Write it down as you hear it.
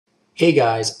Hey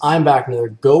guys, I'm back with another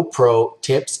GoPro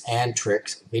tips and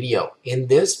tricks video. In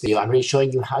this video, I'm going to be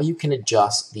showing you how you can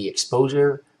adjust the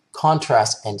exposure,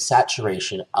 contrast, and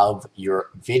saturation of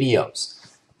your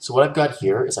videos. So what I've got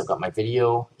here is I've got my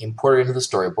video imported into the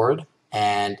storyboard,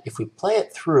 and if we play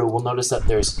it through, we'll notice that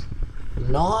there's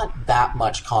not that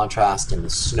much contrast in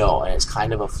the snow, and it's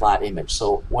kind of a flat image.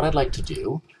 So what I'd like to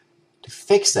do to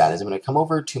fix that is I'm going to come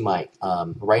over to my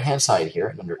right-hand side here,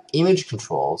 and under Image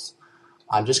Controls,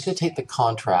 I'm just going to take the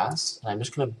contrast and I'm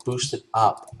just going to boost it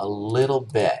up a little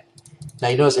bit. Now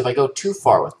you notice if I go too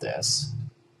far with this,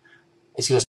 it's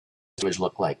going to make the image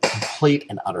look like complete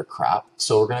and utter crap.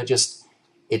 So we're going to just,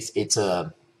 it's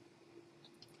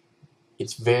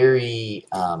very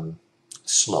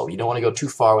slow. You don't want to go too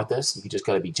far with this. You just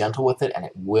got to be gentle with it, and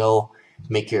it will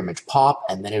make your image pop.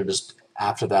 And then it'll just,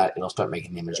 after that, it'll start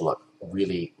making the image look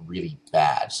really, really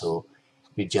bad. So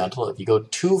be gentle. If you go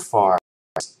too far,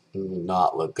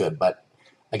 not look good, but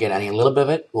again, adding a little bit of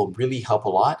it will really help a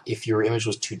lot. If your image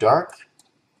was too dark,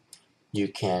 you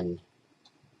can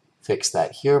fix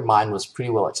that here. Mine was pretty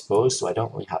well exposed, so I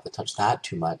don't really have to touch that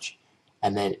too much.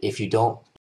 And then if you don't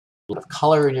have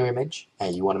color in your image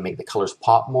and you want to make the colors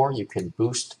pop more, you can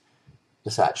boost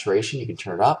the saturation. You can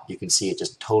turn it up. You can see it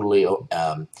just totally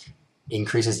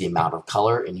increases the amount of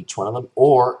color in each one of them.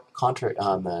 Or contrary,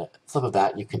 on the flip of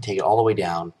that, you can take it all the way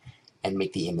down and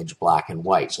make the image black and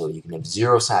white. So you can have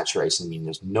zero saturation, meaning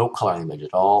there's no color in the image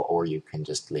at all, or you can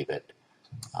just leave it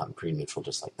pretty neutral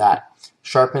just like that.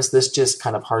 Sharpness, this just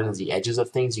kind of hardens the edges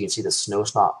of things. You can see the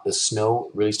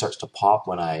snow really starts to pop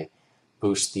when I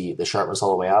boost the sharpness all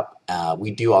the way up.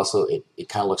 We do also, it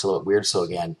kind of looks a little bit weird, so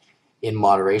again, in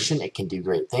moderation, it can do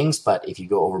great things, but if you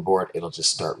go overboard, it'll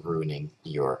just start ruining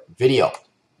your video.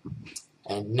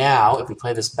 And now, if we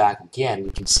play this back again, we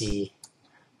can see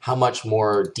how much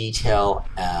more detail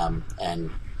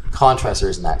and contrast there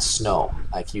is in that snow.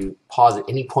 If you pause at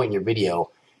any point in your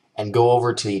video and go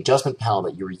over to the adjustment panel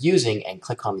that you were using and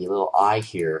click on the little eye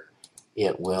here,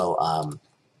 it will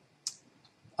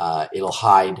it'll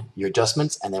hide your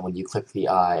adjustments, and then when you click the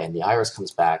eye and the iris comes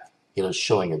back, it'll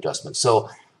showing your adjustments. So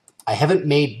I haven't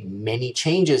made many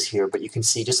changes here, but you can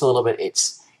see just a little bit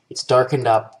it's darkened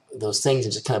up those things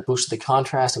and just kind of boosted the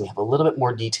contrast, and we have a little bit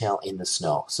more detail in the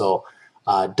snow. So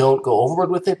don't go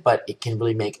overboard with it, but it can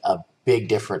really make a big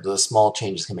difference. Those small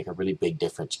changes can make a really big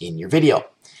difference in your video.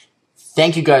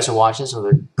 Thank you guys for watching this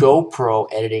another GoPro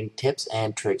editing tips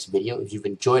and tricks video. If you've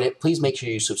enjoyed it, please make sure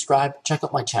you subscribe, check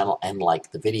out my channel, and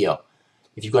like the video.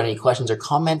 If you've got any questions or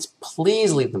comments,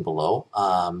 please leave them below.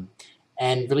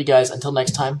 And really guys, until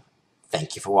next time,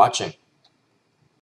 thank you for watching.